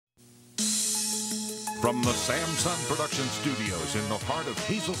From the Samson Production Studios in the heart of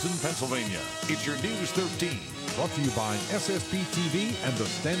Hazleton, Pennsylvania, it's your News 13. Brought to you by SSPTV and the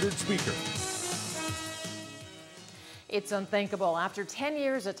Standard Speaker. It's unthinkable. After 10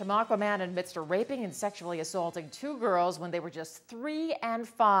 years, a Tamaqua man admits to raping and sexually assaulting 2 girls when they were just 3 and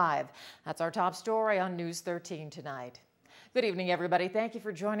 5. That's our top story on News 13 tonight. Good evening, everybody. Thank you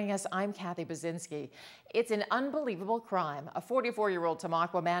for joining us. I'm Kathy Bazinski. It's an unbelievable crime. A 44-year-old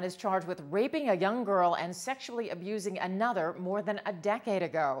Tamaqua man is charged with raping a young girl and sexually abusing another more than a decade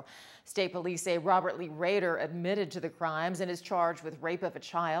ago. State police say Robert Lee Rader admitted to the crimes and is charged with rape of a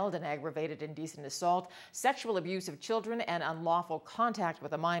child, an aggravated indecent assault, sexual abuse of children, and unlawful contact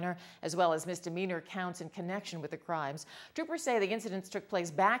with a minor, as well as misdemeanor counts in connection with the crimes. Troopers say the incidents took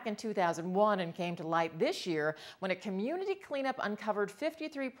place back in 2001 and came to light this year when a community cleanup uncovered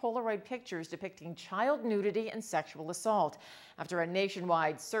 53 Polaroid pictures depicting child nudity and sexual assault. After a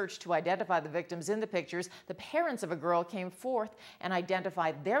nationwide search to identify the victims in the pictures, the parents of a girl came forth and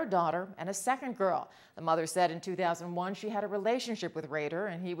identified their daughter and a second girl. The mother said in 2001 she had a relationship with Rader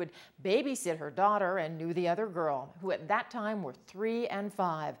and he would babysit her daughter and knew the other girl, who at that time were 3 and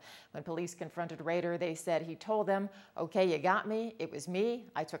 5. When police confronted Rader, they said he told them, "Okay, you got me. It was me.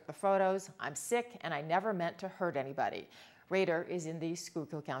 I took the photos. I'm sick and I never meant to hurt anybody." Rader is in the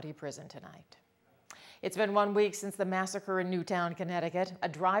Schuylkill County Prison tonight. It's been 1 week since the massacre in Newtown, Connecticut. A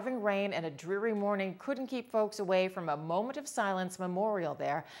driving rain and a dreary morning couldn't keep folks away from a moment of silence memorial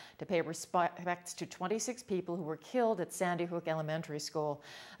there to pay respects to 26 people who were killed at Sandy Hook Elementary School.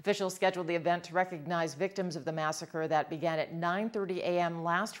 Officials scheduled the event to recognize victims of the massacre that began at 9:30 a.m.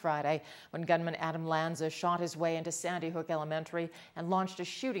 last Friday when gunman Adam Lanza shot his way into Sandy Hook Elementary and launched a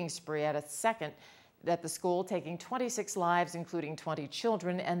shooting spree at the school, taking 26 lives, including 20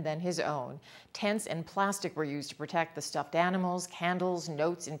 children, and then his own. Tents and plastic were used to protect the stuffed animals, candles,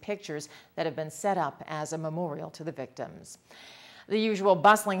 notes, and pictures that have been set up as a memorial to the victims. The usual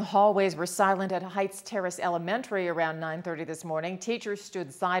bustling hallways were silent at Heights Terrace Elementary around 9:30 this morning. Teachers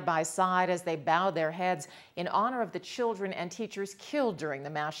stood side by side as they bowed their heads in honor of the children and teachers killed during the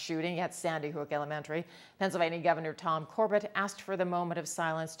mass shooting at Sandy Hook Elementary. Pennsylvania Governor Tom Corbett asked for the moment of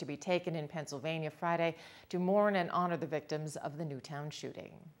silence to be taken in Pennsylvania Friday to mourn and honor the victims of the Newtown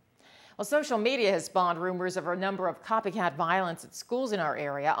shooting. Well, social media has spawned rumors of a number of copycat violence at schools in our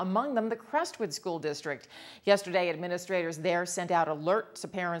area, among them the Crestwood School District. Yesterday, administrators there sent out alerts to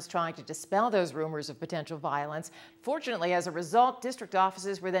parents trying to dispel those rumors of potential violence. Fortunately, as a result, district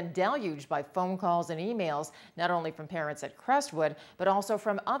offices were then deluged by phone calls and emails, not only from parents at Crestwood, but also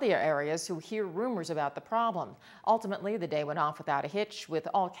from other areas who hear rumors about the problem. Ultimately, the day went off without a hitch, with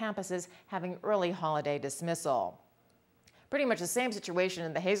all campuses having early holiday dismissal. Pretty much the same situation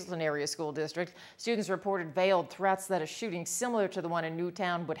in the Hazleton Area School District. Students reported veiled threats that a shooting similar to the one in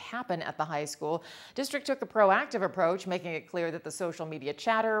Newtown would happen at the high school. District took a proactive approach, making it clear that the social media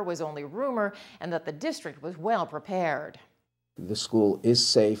chatter was only rumor and that the district was well prepared. The school is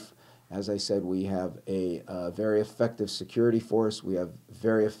safe. As I said, we have a very effective security force. We have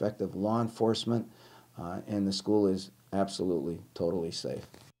very effective law enforcement, and the school is absolutely, totally safe.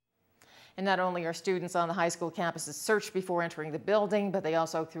 And not only are students on the high school campuses searched before entering the building, but they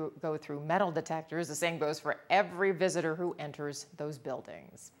also go through metal detectors. The same goes for every visitor who enters those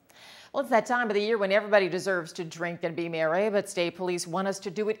buildings. Well, it's that time of the year when everybody deserves to drink and be merry, but state police want us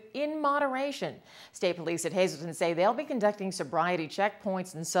to do it in moderation. State police at Hazleton say they'll be conducting sobriety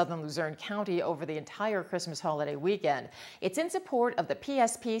checkpoints in southern Luzerne County over the entire Christmas holiday weekend. It's in support of the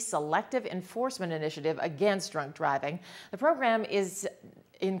PSP Selective Enforcement Initiative against drunk driving. The program is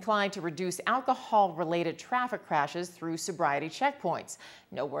inclined to reduce alcohol-related traffic crashes through sobriety checkpoints.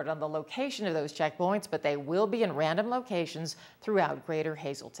 No word on the location of those checkpoints, but they will be in random locations throughout Greater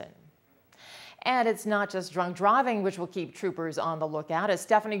Hazleton. And it's not just drunk driving which will keep troopers on the lookout. As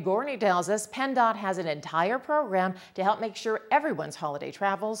Stephanie Gorney tells us, PennDOT has an entire program to help make sure everyone's holiday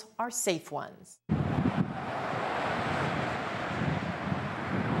travels are safe ones.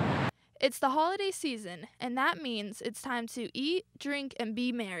 It's the holiday season, and that means it's time to eat, drink, and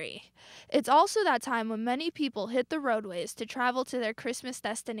be merry. It's also that time when many people hit the roadways to travel to their Christmas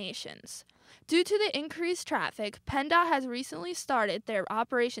destinations. Due to the increased traffic, PennDOT has recently started their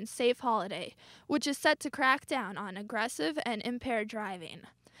Operation Safe Holiday, which is set to crack down on aggressive and impaired driving.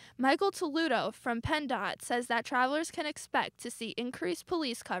 Michael Toludo from PennDOT says that travelers can expect to see increased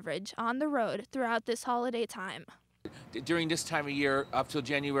police coverage on the road throughout this holiday time. During this time of year, up till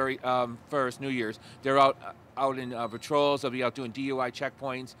January 1st, New Year's, they're out in patrols. They'll be out doing DUI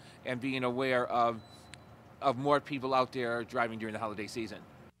checkpoints and being aware of more people out there driving during the holiday season.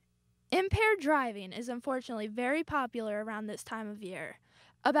 Impaired driving is unfortunately very popular around this time of year.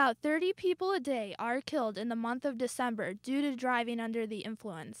 About 30 people a day are killed in the month of December due to driving under the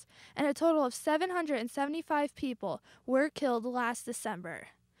influence, and a total of 775 people were killed last December.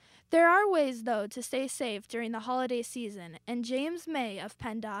 There are ways, though, to stay safe during the holiday season, and James May of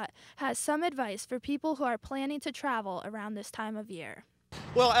PennDOT has some advice for people who are planning to travel around this time of year.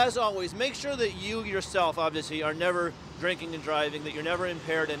 Well, as always, make sure that you yourself, obviously, are never drinking and driving, that you're never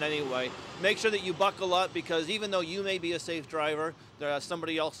impaired in any way. Make sure that you buckle up, because even though you may be a safe driver,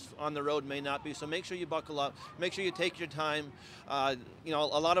 somebody else on the road may not be. So make sure you buckle up. Make sure you take your time. You know,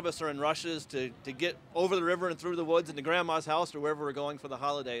 a lot of us are in rushes to get over the river and through the woods and to Grandma's house or wherever we're going for the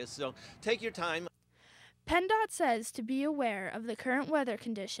holidays. So take your time. PennDOT says to be aware of the current weather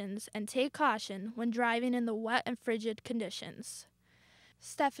conditions and take caution when driving in the wet and frigid conditions.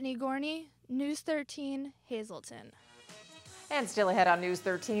 Stephanie Gorney, News 13, Hazleton. And still ahead on News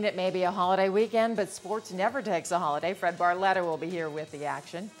 13, it may be a holiday weekend, but sports never takes a holiday. Fred Barletta will be here with the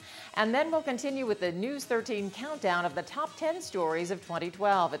action. And then we'll continue with the News 13 countdown of the top 10 stories of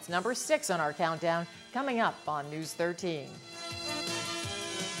 2012. It's number 6 on our countdown, coming up on News 13.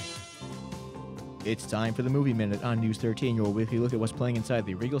 It's time for the Movie Minute on News 13, your weekly look at what's playing inside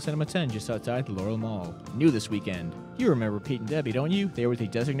the Regal Cinema 10 just outside the Laurel Mall. New this weekend. You remember Pete and Debbie, don't you? They were the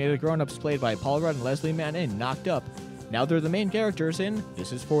designated grown-ups played by Paul Rudd and Leslie Mann in Knocked Up. Now they're the main characters in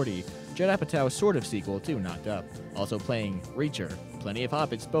This Is 40, Judd Apatow's sort of sequel to Knocked Up. Also playing Reacher. Plenty of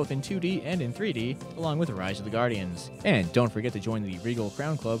Hobbits both in 2D and in 3D, along with Rise of the Guardians. And don't forget to join the Regal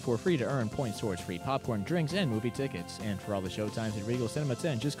Crown Club for free to earn points towards free popcorn, drinks, and movie tickets. And for all the showtimes at Regal Cinema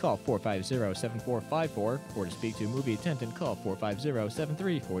 10, just call 450-7454, or to speak to a movie attendant, call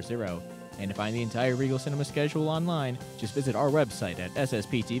 450-7340. And to find the entire Regal Cinema schedule online, just visit our website at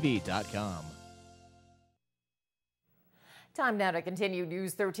ssptv.com. Time now to continue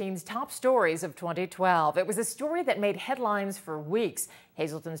News 13's top stories of 2012. It was a story that made headlines for weeks.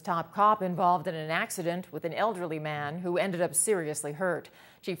 Hazleton's top cop involved in an accident with an elderly man who ended up seriously hurt.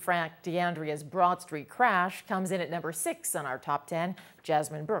 Chief Frank DeAndrea's Broad Street crash comes in at number 6 on our top 10.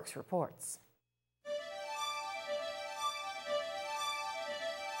 Jasmine Brooks reports.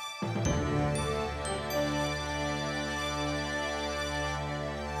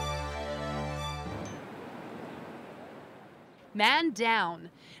 Man down.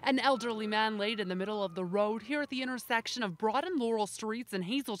 An elderly man laid in the middle of the road here at the intersection of Broad and Laurel Streets in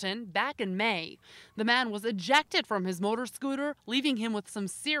Hazleton back in May. The man was ejected from his motor scooter, leaving him with some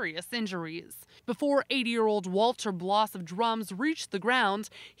serious injuries. Before 80-year-old Walter Bloss of Drums reached the ground,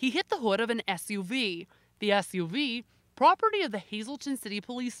 he hit the hood of an SUV. The SUV, property of the Hazleton City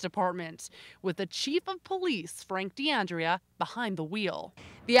Police Department, with the Chief of Police, Frank DeAndrea, behind the wheel.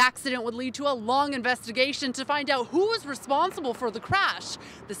 The accident would lead to a long investigation to find out who was responsible for the crash,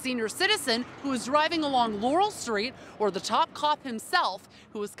 the senior citizen who was driving along Laurel Street or the top cop himself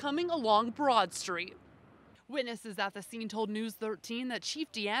who was coming along Broad Street. Witnesses at the scene told News 13 that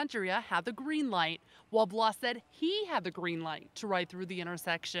Chief DeAndrea had the green light, while Bloss said he had the green light to ride through the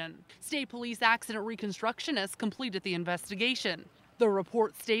intersection. State Police accident reconstructionists completed the investigation. The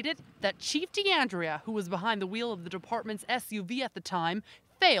report stated that Chief DeAndrea, who was behind the wheel of the department's SUV at the time,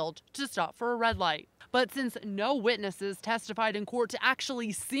 failed to stop for a red light. But since no witnesses testified in court to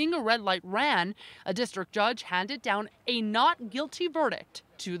actually seeing a red light ran, a district judge handed down a not guilty verdict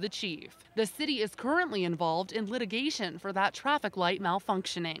to the chief. The city is currently involved in litigation for that traffic light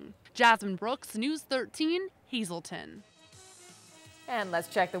malfunctioning. Jasmine Brooks, News 13, Hazleton. And let's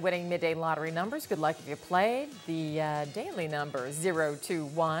check the winning midday lottery numbers. Good luck if you played. The daily number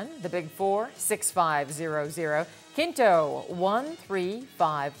 021, the big 4 6500, Quinto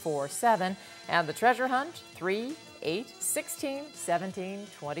 13547, and the treasure hunt 3 8 16 17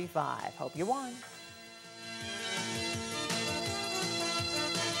 25. Hope you won.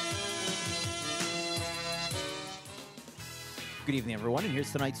 Good evening, everyone, and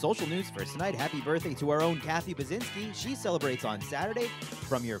here's tonight's social news. First tonight, happy birthday to our own Kathy Bazinski. She celebrates on Saturday.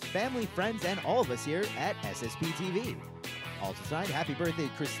 From your family, friends, and all of us here at SSPTV. Also tonight, happy birthday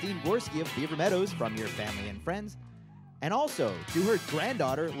to Christine Gorski of Beaver Meadows from your family and friends. And also to her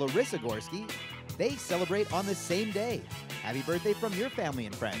granddaughter, Larissa Gorski. They celebrate on the same day. Happy birthday from your family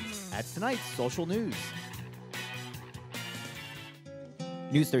and friends. That's tonight's social news.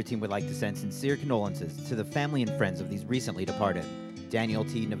 News 13 would like to send sincere condolences to the family and friends of these recently departed. Daniel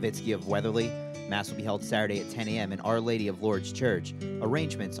T. Nowitzki of Weatherly. Mass will be held Saturday at 10 a.m. in Our Lady of Lourdes Church.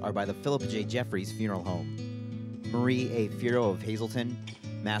 Arrangements are by the Philip J. Jeffries Funeral Home. Marie A. Firo of Hazleton.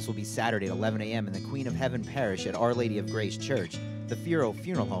 Mass will be Saturday at 11 a.m. in the Queen of Heaven Parish at Our Lady of Grace Church. The Firo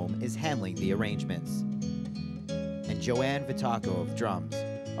Funeral Home is handling the arrangements. And Joanne Vitaco of Drums.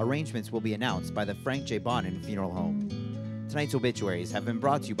 Arrangements will be announced by the Frank J. Bonin Funeral Home. Tonight's obituaries have been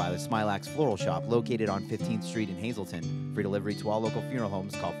brought to you by the Smilax Floral Shop, located on 15th Street in Hazleton. For delivery to all local funeral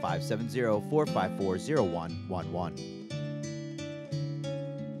homes, call 570-454-0111.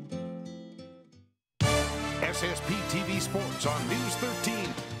 SSPTV Sports on News 13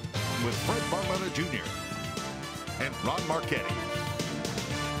 with Fred Barletta Jr. and Ron Marchetti.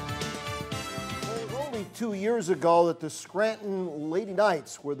 Well, it was only 2 years ago that the Scranton Lady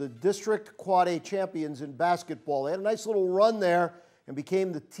Knights were the district Quad A champions in basketball. They had a nice little run there and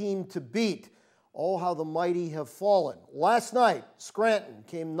became the team to beat. Oh, how the mighty have fallen. Last night, Scranton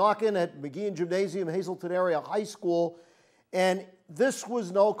came knocking at McGeehan Gymnasium, Hazleton Area High School, and this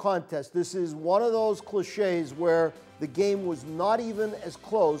was no contest. This is one of those cliches where the game was not even as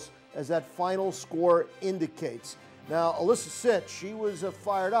close as that final score indicates. Now, Alyssa Sitch, she was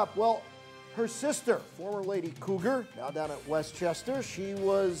fired up. Well, her sister, former Lady Cougar, now down at Westchester, she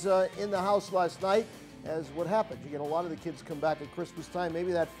was in the house last night. As what happened, you get a lot of the kids come back at Christmas time.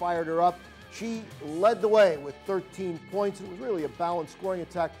 Maybe that fired her up. She led the way with 13 points. It was really a balanced scoring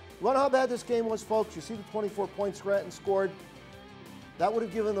attack. You want to know how bad this game was, folks? You see the 24 points Scranton scored? That would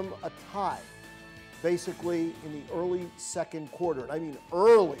have given them a tie, basically, in the early second quarter. And I mean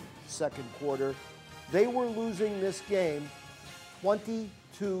early second quarter. They were losing this game 22-0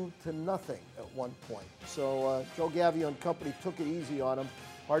 at one point. So Joe Gavio and company took it easy on them.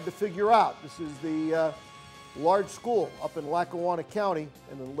 Hard to figure out. This is the large school up in Lackawanna County,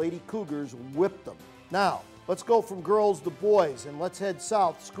 and the Lady Cougars whipped them. Now, let's go from girls to boys, and let's head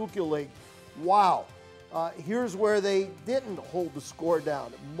south, Schuylkill League. Wow. Here's where they didn't hold the score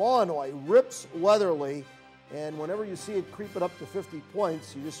down. Monoy rips Weatherly, and whenever you see it creeping up to 50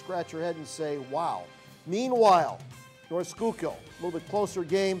 points, you just scratch your head and say, wow. Meanwhile, North Schuylkill, a little bit closer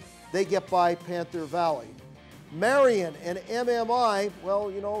game, they get by Panther Valley. Marion and MMI, well,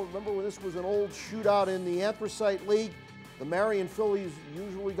 you know, remember when this was an old shootout in the Anthracite League? The Marion Phillies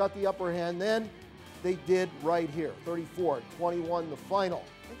usually got the upper hand then. They did right here, 34-21 the final.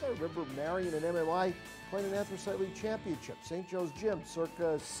 I think I remember Marion and MMI playing an Anthracite League championship, St. Joe's Gym,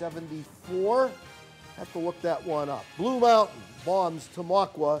 circa 74. Have to look that one up. Blue Mountain bombs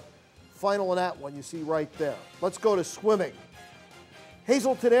Tamaqua. Final in that one you see right there. Let's go to swimming.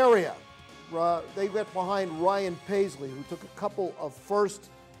 Hazleton area. They got behind Ryan Paisley, who took a couple of first,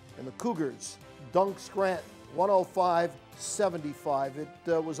 and the Cougars dunked Scranton 105-75. It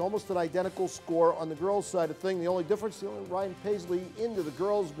was almost an identical score on the girls' side of things. The only difference, the only Ryan Paisley into the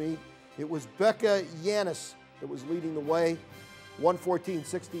girls' meet, it was Becca Yanis that was leading the way,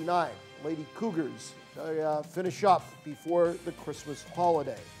 114-69. Lady Cougars finish up before the Christmas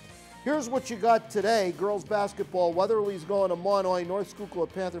holiday. Here's what you got today. Girls basketball, Weatherly's going to Monoy, North Schuylkill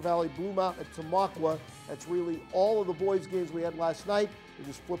at Panther Valley, Blue Mountain at Tamaqua. That's really all of the boys' games we had last night. We're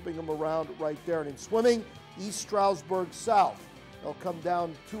just flipping them around right there. And in swimming, East Stroudsburg South. They'll come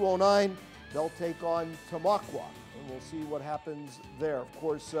down 209. They'll take on Tamaqua, and we'll see what happens there. Of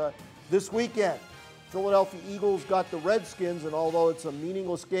course, this weekend, Philadelphia Eagles got the Redskins, and although it's a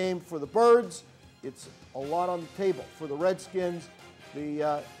meaningless game for the Birds, it's a lot on the table for the Redskins.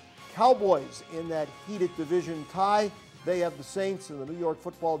 The Cowboys in that heated division tie. They have the Saints, and the New York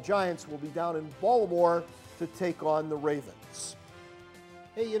Football Giants will be down in Baltimore to take on the Ravens.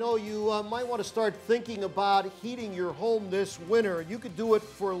 Hey, you know, you might want to start thinking about heating your home this winter. You could do it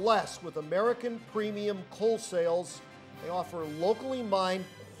for less with American Premium Coal Sales. They offer locally mined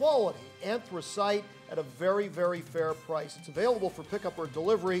quality anthracite at a very, very fair price. It's available for pickup or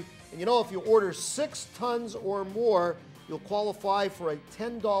delivery. And you know, if you order 6 tons or more, you'll qualify for a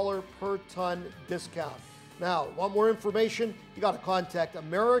 $10 per ton discount. Now, want more information? You got to contact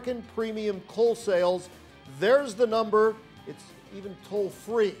American Premium Coal Sales. There's the number. It's even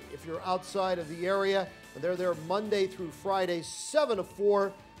toll-free if you're outside of the area. And they're there Monday through Friday, 7 to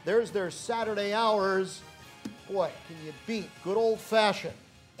 4. There's their Saturday hours. Boy, can you beat good old-fashioned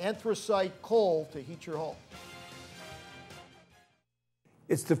anthracite coal to heat your home?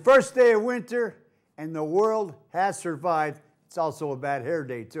 It's the first day of winter, and the world has survived. It's also a bad hair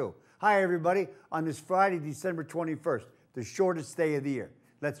day, too. Hi, everybody. On this Friday, December 21st, the shortest day of the year.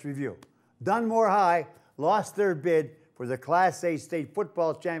 Let's review. Dunmore High lost their bid for the Class A State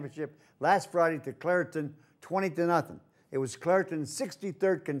Football Championship last Friday to Clareton, 20-0. It was Clareton's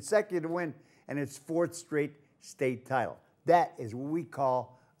 63rd consecutive win and its 4th straight state title. That is what we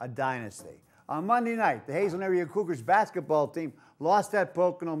call a dynasty. On Monday night, the Hazleton Area Cougars basketball team lost at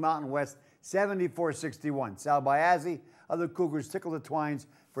Pocono Mountain West 74-61. Sal Biazzi of the Cougars tickled the twines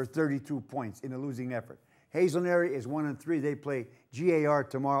for 32 points in a losing effort. Hazleton Area is 1-3. They play GAR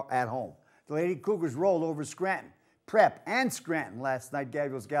tomorrow at home. The Lady Cougars rolled over Scranton. Prep and Scranton last night.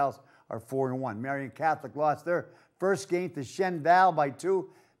 Gabriel's Gals are 4-1. Marion Catholic lost their First game to Shen Val by 2,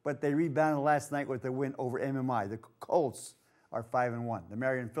 but they rebounded last night with a win over MMI. The Colts are 5-1. The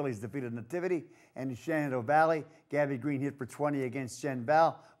Marion Phillies defeated Nativity and the Shenandoah Valley. Gabby Green hit for 20 against Shen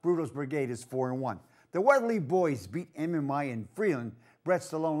Val. Brutal's Brigade is 4-1. The Weatherly boys beat MMI in Freeland. Brett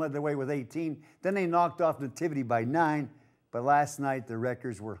Stallone led the way with 18. Then they knocked off Nativity by 9. But last night, the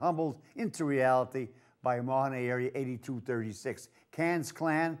Wreckers were humbled into reality by Mahoney area 82-36. Cairns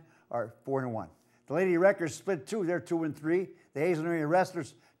Clan are 4-1. The Lady Wreckers split 2. They're 2-3. The Hazelton area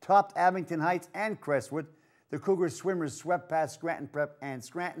Wrestlers topped Abington Heights and Crestwood. The Cougar Swimmers swept past Scranton Prep and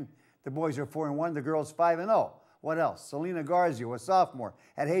Scranton. The boys are 4-1. The girls 5-0. What else? Selena Garzio, a sophomore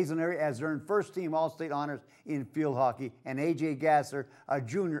at Hazelton area, has earned first-team All-State honors in field hockey. And A.J. Gasser, a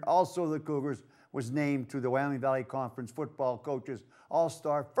junior, also the Cougars, was named to the Wyoming Valley Conference Football Coaches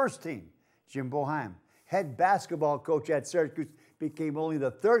All-Star First Team. Jim Boheim, head basketball coach at Syracuse, became only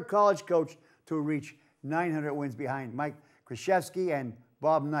the third college coach to reach 900 wins behind Mike Krzyzewski and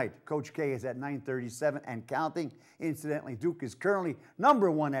Bob Knight. Coach K is at 937 and counting. Incidentally, Duke is currently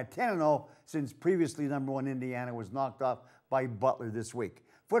number 1 at 10-0 since previously number 1 Indiana was knocked off by Butler this week.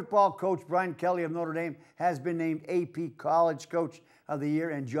 Football coach Brian Kelly of Notre Dame has been named AP College Coach of the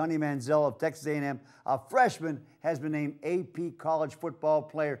Year, and Johnny Manziel of Texas A&M, a freshman, has been named AP College Football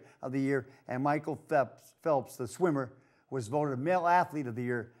Player of the Year, and Michael Phelps, the swimmer, was voted Male Athlete of the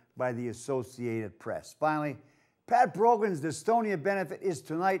Year by the Associated Press. Finally, Pat Brogan's Dystonia benefit is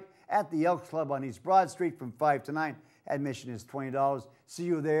tonight at the Elks Club on East Broad Street from 5 to 9. Admission is $20. See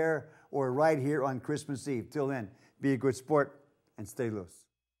you there or right here on Christmas Eve. Till then, be a good sport and stay loose.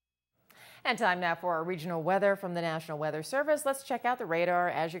 And time now for our regional weather from the National Weather Service. Let's check out the radar.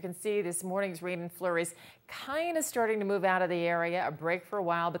 As you can see, this morning's rain and flurries kind of starting to move out of the area. A break for a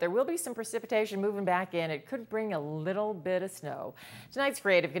while, but there will be some precipitation moving back in. It could bring a little bit of snow. Tonight's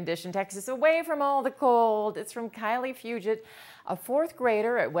creative condition takes us away from all the cold. It's from Kylie Fugit, a 4th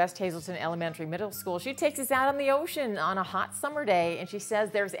grader at West Hazelton Elementary Middle School. She takes us out on the ocean on a hot summer day, and she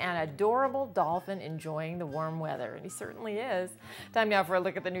says there's an adorable dolphin enjoying the warm weather, and he certainly is. Time now for a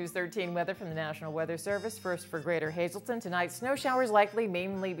look at the News 13 weather from the National Weather Service. First for Greater Hazelton, tonight snow showers likely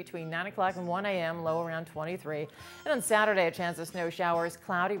mainly between 9 o'clock and 1 a.m., low around 23. And on Saturday, a chance of snow showers,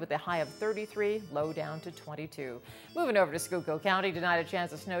 cloudy with a high of 33, low down to 22. Moving over to Schuylkill County, tonight a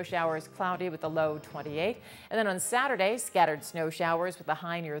chance of snow showers, cloudy with a low 28. And then on Saturday, scattered snow showers with a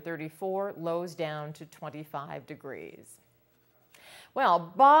high near 34, lows down to 25 degrees.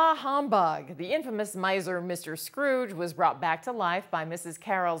 Well, bah humbug. The infamous miser Mr. Scrooge was brought back to life by Mrs.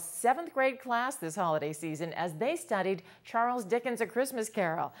 Carroll's 7th grade class this holiday season as they studied Charles Dickens' A Christmas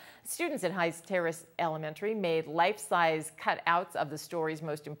Carol. Students at Heights Terrace Elementary made life-size cutouts of the story's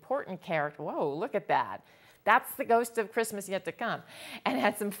most important character. Whoa, look at that. That's the ghost of Christmas yet to come. And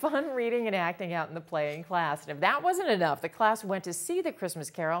had some fun reading and acting out in the play in class. And if that wasn't enough, the class went to see the Christmas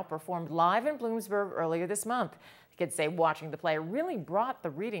Carol performed live in Bloomsburg earlier this month. The kids say watching the play really brought the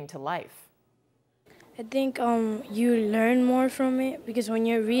reading to life. I think you learn more from it because when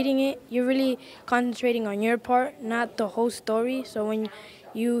you're reading it, you're really concentrating on your part, not the whole story. So when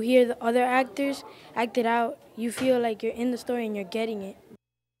you hear the other actors act it out, you feel like you're in the story and you're getting it.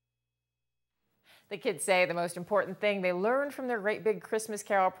 The kids say the most important thing they learned from their Great Big Christmas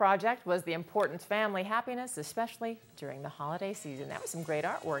Carol project was the importance of family happiness, especially during the holiday season. That was some great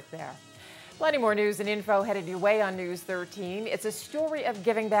artwork there. Plenty more news and info headed your way on News 13. It's a story of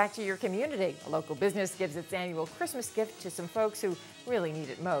giving back to your community. A local business gives its annual Christmas gift to some folks who really need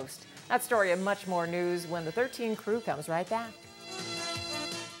it most. That story and much more news when the 13 crew comes right back.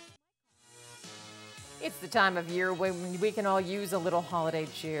 It's the time of year when we can all use a little holiday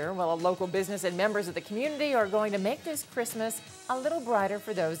cheer. Well, a local business and members of the community are going to make this Christmas a little brighter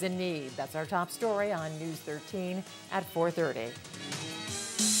for those in need. That's our top story on News 13 at 4:30.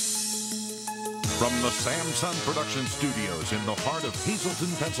 From the Samson Production Studios in the heart of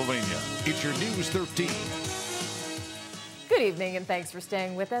Hazelton, Pennsylvania, it's your News 13. Good evening and thanks for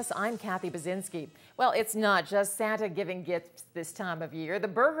staying with us. I'm Kathy Bazinski. Well, it's not just Santa giving gifts this time of year. The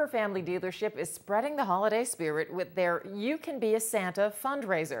Berger family dealership is spreading the holiday spirit with their You Can Be a Santa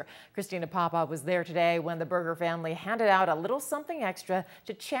fundraiser. Christina Papa was there today when the Berger family handed out a little something extra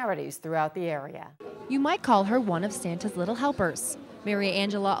to charities throughout the area. You might call her one of Santa's little helpers. Mary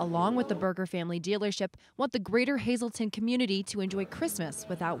Angela, along with the Berger family dealership, want the greater Hazelton community to enjoy Christmas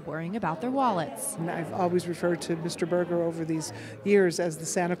without worrying about their wallets. And I've always referred to Mr. Berger over these years as the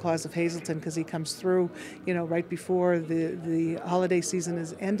Santa Claus of Hazelton because he comes through, you know, right before the holiday season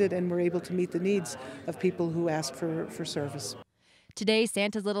is ended and we're able to meet the needs of people who ask for service. Today,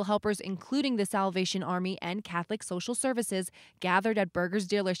 Santa's Little Helpers, including the Salvation Army and Catholic Social Services, gathered at Berger's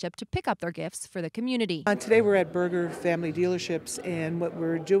dealership to pick up their gifts for the community. Today we're at Berger Family Dealerships, and what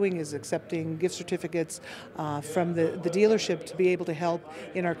we're doing is accepting gift certificates from the dealership to be able to help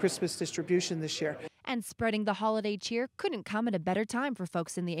in our Christmas distribution this year. And spreading the holiday cheer couldn't come at a better time for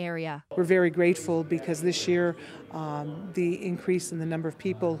folks in the area. We're very grateful because this year the increase in the number of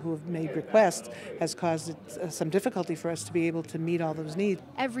people who have made requests has caused some difficulty for us to be able to meet all those needs.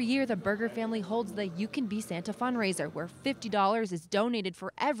 Every year, the Berger family holds the You Can Be Santa fundraiser, where $50 is donated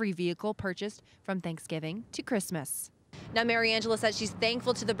for every vehicle purchased from Thanksgiving to Christmas. Now, Mary Angela says she's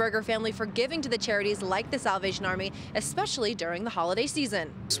thankful to the Berger family for giving to the charities like the Salvation Army, especially during the holiday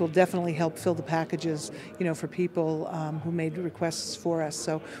season. This will definitely help fill the packages, for people who made requests for us.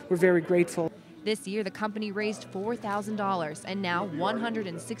 So we're very grateful. This year, the company raised $4,000, and now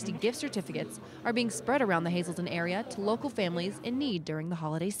 160 gift certificates are being spread around the Hazleton area to local families in need during the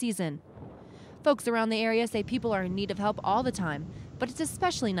holiday season. Folks around the area say people are in need of help all the time, but it's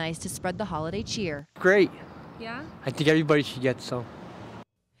especially nice to spread the holiday cheer. Great. Yeah? I think everybody should get some.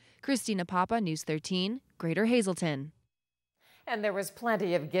 Christina Papa, News 13, Greater Hazleton. And there was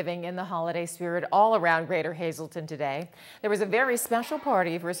plenty of giving in the holiday spirit all around Greater Hazleton today. There was a very special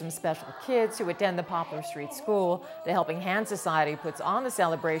party for some special kids who attend the Poplar Street School. The Helping Hand Society puts on the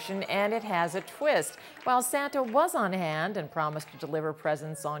celebration, and it has a twist. While Santa was on hand and promised to deliver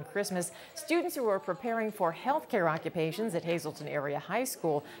presents on Christmas, students who were preparing for healthcare occupations at Hazleton Area High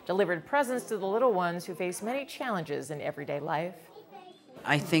School delivered presents to the little ones who face many challenges in everyday life.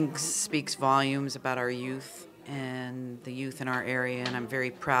 I think speaks volumes about our youth and the youth in our area, and I'm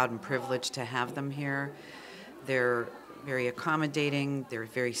very proud and privileged to have them here. They're very accommodating, they're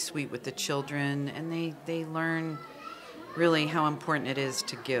very sweet with the children, and they learn really how important it is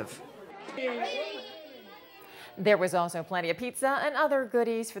to give. There was also plenty of pizza and other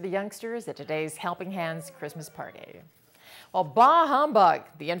goodies for the youngsters at today's Helping Hands Christmas party. Well, bah humbug,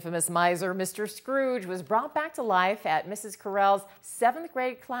 the infamous miser, Mr. Scrooge, was brought back to life at Mrs. Carell's 7th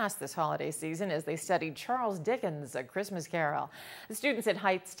grade class this holiday season as they studied Charles Dickens' A Christmas Carol. The students at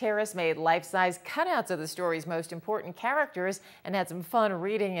Heights Terrace made life-size cutouts of the story's most important characters and had some fun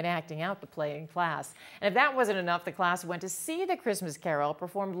reading and acting out the play in class. And if that wasn't enough, the class went to see The Christmas Carol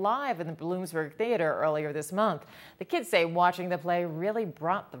performed live in the Bloomsburg Theater earlier this month. The kids say watching the play really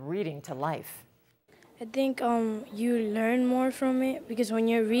brought the reading to life. I think you learn more from it because when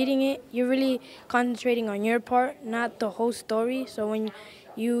you're reading it, you're really concentrating on your part, not the whole story. So when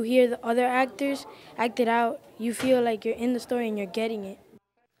you hear the other actors act it out, you feel like you're in the story and you're getting it.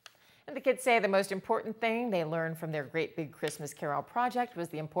 And the kids say the most important thing they learned from their Great Big Christmas Carol project was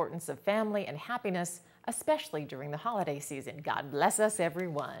the importance of family and happiness, especially during the holiday season. God bless us,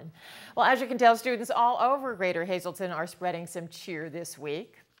 everyone. Well, as you can tell, students all over Greater Hazleton are spreading some cheer this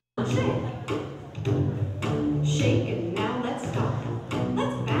week. Shake it, now let's stop.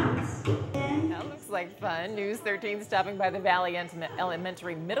 Let's bounce. That looks like fun. News 13 stopping by the Valley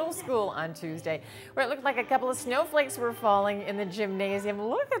Elementary Middle School on Tuesday, where it looked like a couple of snowflakes were falling in the gymnasium.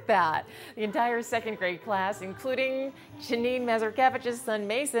 Look at that. The entire 2nd grade class, including Janine Mazurkevich's son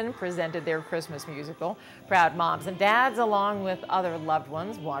Mason, presented their Christmas musical. Proud moms and dads, along with other loved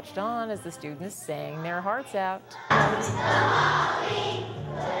ones, watched on as the students sang their hearts out.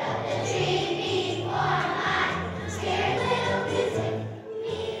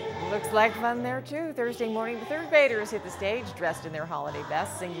 Looks like fun there too. Thursday morning, the 3rd graders hit the stage dressed in their holiday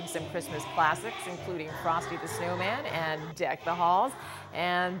best, singing some Christmas classics, including Frosty the Snowman and Deck the Halls.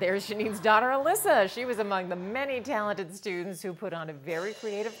 And there's Janine's daughter, Alyssa. She was among the many talented students who put on a very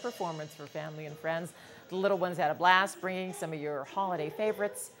creative performance for family and friends. The little ones had a blast, bringing some of your holiday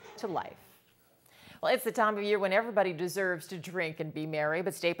favorites to life. Well, it's the time of year when everybody deserves to drink and be merry,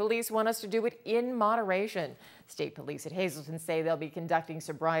 but state police want us to do it in moderation. State police at Hazleton say they'll be conducting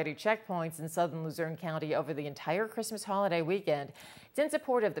sobriety checkpoints in southern Luzerne County over the entire Christmas holiday weekend. It's in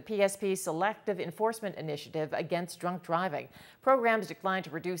support of the PSP Selective Enforcement Initiative against drunk driving. Programs decline to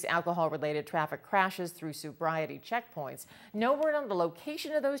reduce alcohol-related traffic crashes through sobriety checkpoints. No word on the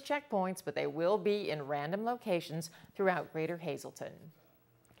location of those checkpoints, but they will be in random locations throughout Greater Hazleton.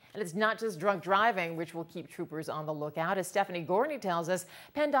 And it's not just drunk driving, which will keep troopers on the lookout. As Stephanie Gorney tells us,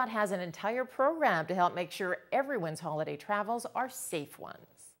 PennDOT has an entire program to help make sure everyone's holiday travels are safe ones.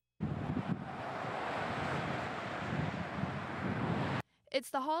 It's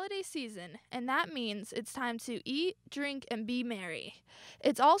the holiday season, and that means it's time to eat, drink, and be merry.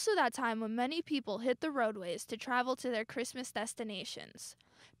 It's also that time when many people hit the roadways to travel to their Christmas destinations.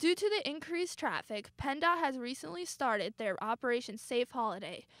 Due to the increased traffic, PennDOT has recently started their Operation Safe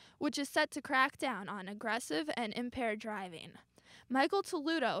Holiday, which is set to crack down on aggressive and impaired driving. Michael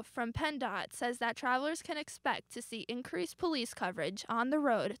Toludo from PennDOT says that travelers can expect to see increased police coverage on the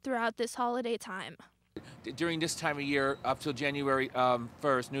road throughout this holiday time. During this time of year, up till January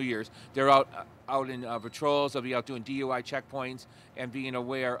 1st, New Year's, they're out in patrols. They'll be out doing DUI checkpoints and being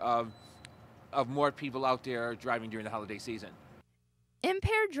aware of more people out there driving during the holiday season.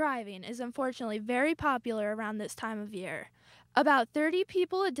 Impaired driving is unfortunately very popular around this time of year. About 30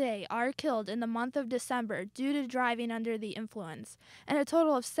 people a day are killed in the month of December due to driving under the influence, and a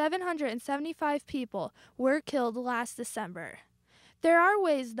total of 775 people were killed last December. There are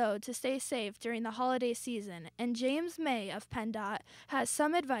ways, though, to stay safe during the holiday season, and James May of PennDOT has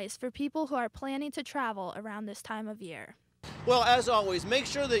some advice for people who are planning to travel around this time of year. Well, as always, make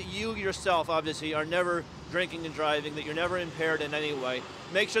sure that you yourself, obviously, are never drinking and driving, that you're never impaired in any way.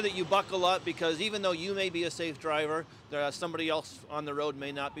 Make sure that you buckle up, because even though you may be a safe driver, somebody else on the road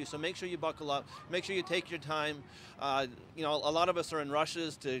may not be. So make sure you buckle up. Make sure you take your time. You know, a lot of us are in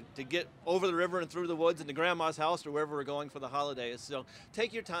rushes to get over the river and through the woods and to Grandma's house or wherever we're going for the holidays. So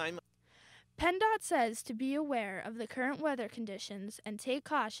take your time. PennDOT says to be aware of the current weather conditions and take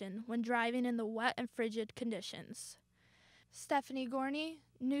caution when driving in the wet and frigid conditions. Stephanie Gorney,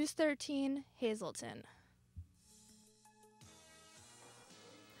 News 13, Hazleton.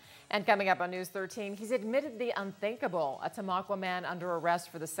 And coming up on News 13, he's admitted the unthinkable. A Tamaqua man under arrest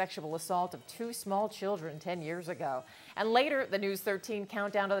for the sexual assault of 2 small children 10 years ago. And later, the News 13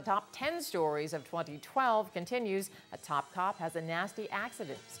 countdown to the top 10 stories of 2012 continues. A top cop has a nasty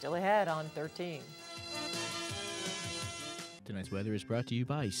accident. Still ahead on 13. Tonight's weather is brought to you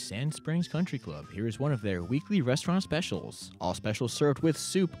by Sand Springs Country Club. Here is one of their weekly restaurant specials. All specials served with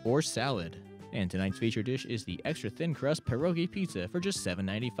soup or salad. And tonight's feature dish is the extra thin crust pierogi pizza for just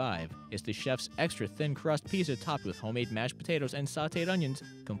 $7.95. It's the chef's extra thin crust pizza topped with homemade mashed potatoes and sauteed onions,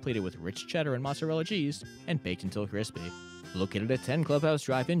 completed with rich cheddar and mozzarella cheese, and baked until crispy. Located at 10 Clubhouse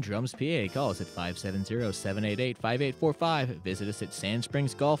Drive in Drums, PA. Call us at 570-788-5845. Visit us at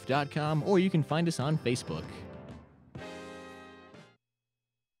sandspringsgolf.com, or you can find us on Facebook.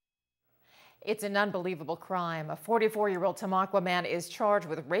 It's an unbelievable crime. A 44-year-old Tamaqua man is charged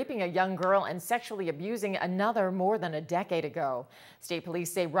with raping a young girl and sexually abusing another more than a decade ago. State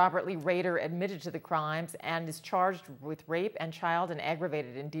police say Robert Lee Rader admitted to the crimes and is charged with rape and child and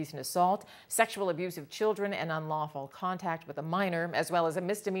aggravated indecent assault, sexual abuse of children, and unlawful contact with a minor, as well as a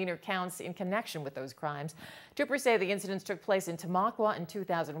misdemeanor counts in connection with those crimes. Troopers say the incidents took place in Tamaqua in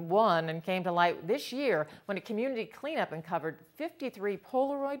 2001 and came to light this year when a community cleanup uncovered 53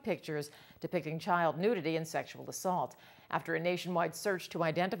 Polaroid pictures depicting child nudity and sexual assault. After a nationwide search to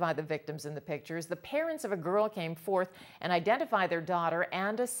identify the victims in the pictures, the parents of a girl came forth and identified their daughter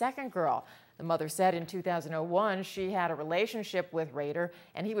and a second girl. The mother said in 2001 she had a relationship with Rader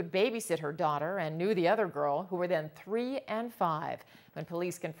and he would babysit her daughter and knew the other girl, who were then 3 and 5. When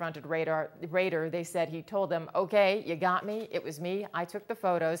police confronted Rader, they said he told them, "Okay, you got me. It was me. I took the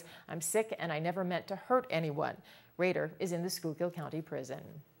photos. I'm sick and I never meant to hurt anyone." Rader is in the Schuylkill County Prison.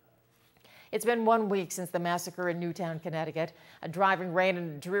 It's been 1 week since the massacre in Newtown, Connecticut. A driving rain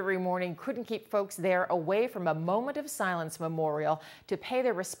and a dreary morning couldn't keep folks there away from a moment of silence memorial to pay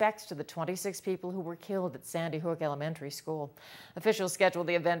their respects to the 26 people who were killed at Sandy Hook Elementary School. Officials scheduled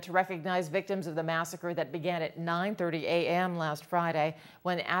the event to recognize victims of the massacre that began at 9:30 a.m. last Friday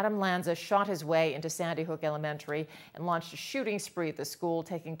when Adam Lanza shot his way into Sandy Hook Elementary and launched a shooting spree at the school,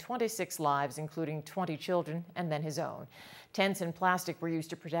 taking 26 lives, including 20 children and then his own. Tents and plastic were used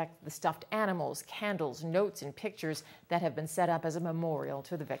to protect the stuffed animals, candles, notes, and pictures that have been set up as a memorial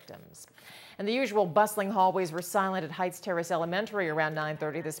to the victims. And the usual bustling hallways were silent at Heights Terrace Elementary around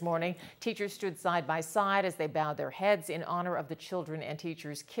 9:30 this morning. Teachers stood side by side as they bowed their heads in honor of the children and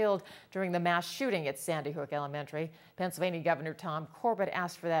teachers killed during the mass shooting at Sandy Hook Elementary. Pennsylvania Governor Tom Corbett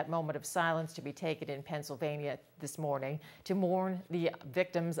asked for that moment of silence to be taken in Pennsylvania this morning to mourn the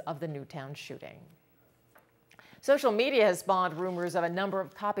victims of the Newtown shooting. Social media has spawned rumors of a number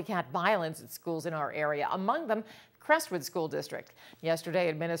of copycat violence at schools in our area, among them Crestwood School District. Yesterday,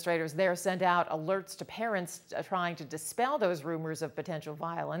 administrators there sent out alerts to parents trying to dispel those rumors of potential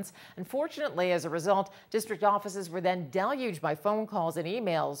violence. Unfortunately, as a result, district offices were then deluged by phone calls and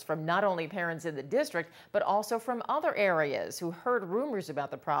emails from not only parents in the district, but also from other areas who heard rumors about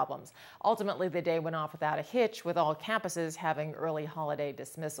the problems. Ultimately, the day went off without a hitch, with all campuses having early holiday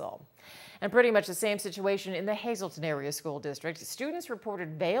dismissal. And pretty much the same situation in the Hazleton area school district. Students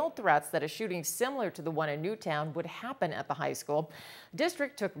reported veiled threats that a shooting similar to the one in Newtown would happen at the high school. The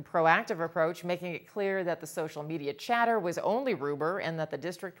district took a proactive approach, making it clear that the social media chatter was only rumor and that the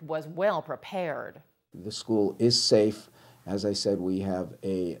district was well prepared. The school is safe. As I said, we have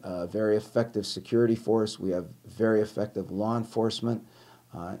a very effective security force. We have very effective law enforcement,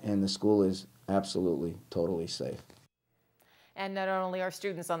 and the school is absolutely, totally safe. And not only are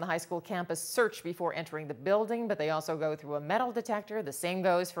students on the high school campus searched before entering the building, but they also go through a metal detector. The same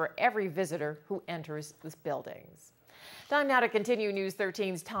goes for every visitor who enters the buildings. Time now to continue News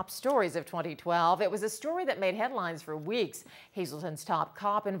 13's top stories of 2012. It was a story that made headlines for weeks. Hazleton's top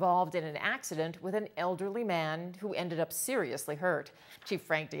cop involved in an accident with an elderly man who ended up seriously hurt. Chief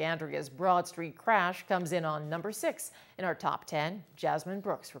Frank DeAndrea's Broad Street crash comes in on number 6 in our top 10. Jasmine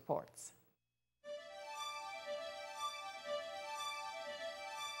Brooks reports.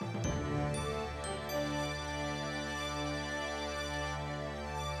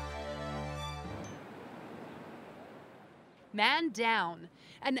 Man down.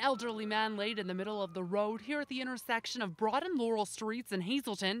 An elderly man laid in the middle of the road here at the intersection of Broad and Laurel Streets in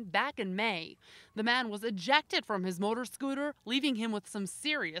Hazleton back in May. The man was ejected from his motor scooter, leaving him with some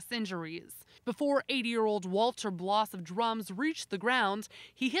serious injuries. Before 80-year-old Walter Bloss of Drums reached the ground,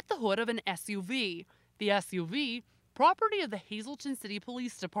 he hit the hood of an SUV. The SUV, property of the Hazleton City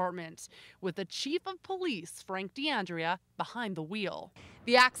Police Department, with the Chief of Police, Frank DeAndrea, behind the wheel.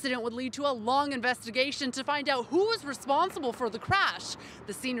 The accident would lead to a long investigation to find out who was responsible for the crash,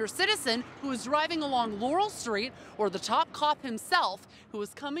 the senior citizen who was driving along Laurel Street or the top cop himself who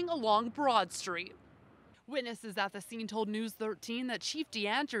was coming along Broad Street. Witnesses at the scene told News 13 that Chief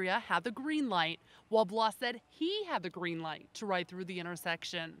DeAndrea had the green light, while Bloss said he had the green light to ride through the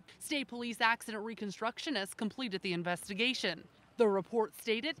intersection. State Police accident reconstructionists completed the investigation. The report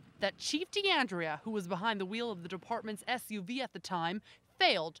stated that Chief DeAndrea, who was behind the wheel of the department's SUV at the time,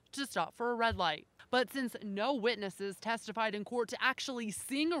 failed to stop for a red light. But since no witnesses testified in court to actually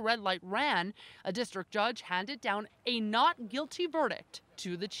seeing a red light ran, a district judge handed down a not guilty verdict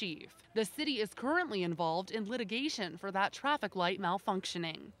to the chief. The city is currently involved in litigation for that traffic light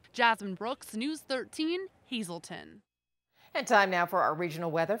malfunctioning. Jasmine Brooks, News 13, Hazleton. And time now for our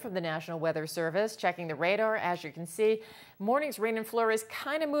regional weather from the National Weather Service. Checking the radar, as you can see, morning's rain and flurries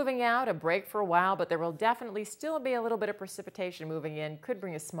kind of moving out, a break for a while, but there will definitely still be a little bit of precipitation moving in. Could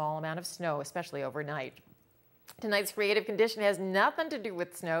bring a small amount of snow, especially overnight. Tonight's creative condition has nothing to do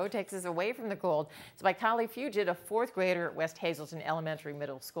with snow, takes us away from the cold. It's by Kylie Fugit, a 4th grader at West Hazleton Elementary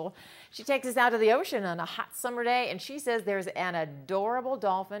Middle School. She takes us out to the ocean on a hot summer day, and she says there's an adorable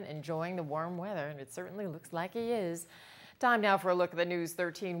dolphin enjoying the warm weather, and it certainly looks like he is. Time now for a look at the News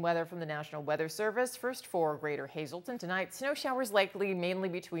 13 weather from the National Weather Service. First for Greater Hazleton tonight, snow showers likely mainly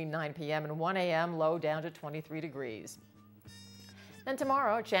between 9 p.m. and 1 a.m., low down to 23 degrees. Then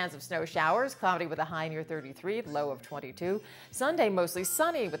tomorrow, a chance of snow showers, cloudy with a high near 33, low of 22. Sunday, mostly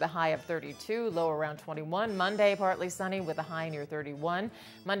sunny with a high of 32, low around 21. Monday, partly sunny with a high near 31.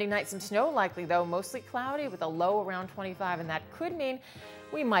 Monday night, some snow likely, though, mostly cloudy with a low around 25, and that could mean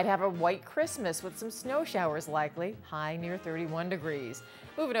we might have a white Christmas with some snow showers likely, high near 31 degrees.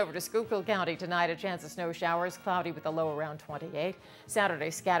 Moving over to Schuylkill County tonight, a chance of snow showers, cloudy with a low around 28. Saturday,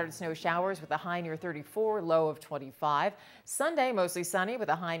 scattered snow showers with a high near 34, low of 25. Sunday, mostly sunny with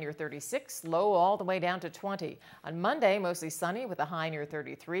a high near 36, low all the way down to 20. On Monday, mostly sunny with a high near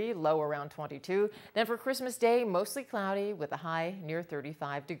 33, low around 22. Then for Christmas Day, mostly cloudy with a high near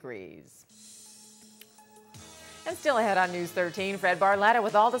 35 degrees. And still ahead on News 13, Fred Barletta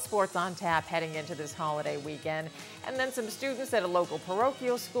with all the sports on tap heading into this holiday weekend. And then some students at a local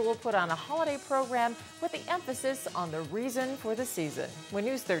parochial school put on a holiday program with the emphasis on the reason for the season. When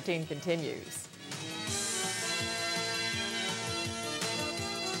News 13 continues.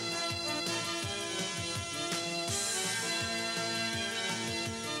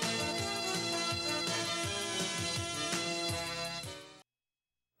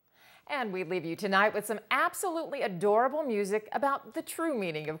 And we leave you tonight with some absolutely adorable music about the true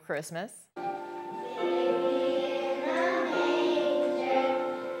meaning of Christmas.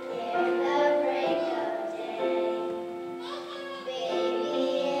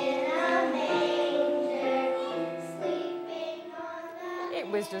 It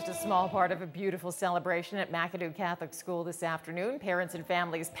was just a small part of a beautiful celebration at McAdoo Catholic School this afternoon. Parents and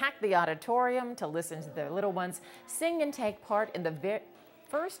families packed the auditorium to listen to their little ones sing and take part in the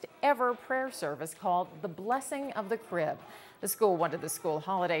first ever prayer service called The Blessing of the Crib. The school wanted the school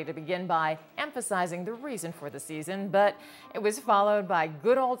holiday to begin by emphasizing the reason for the season, but it was followed by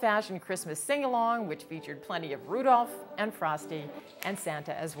good old-fashioned Christmas sing-along, which featured plenty of Rudolph and Frosty and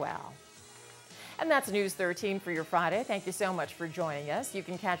Santa as well. And that's News 13 for your Friday. Thank you so much for joining us. You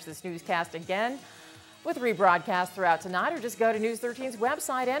can catch this newscast again with rebroadcast throughout tonight, or just go to News 13's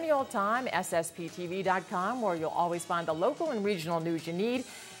website any old time, SSPTV.com, where you'll always find the local and regional news you need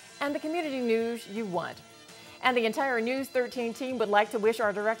and the community news you want. And the entire News 13 team would like to wish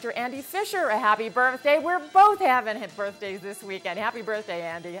our director, Andy Fisher, a happy birthday. We're both having birthdays this weekend. Happy birthday,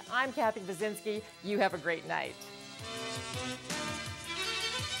 Andy. I'm Kathy Bazinski. You have a great night.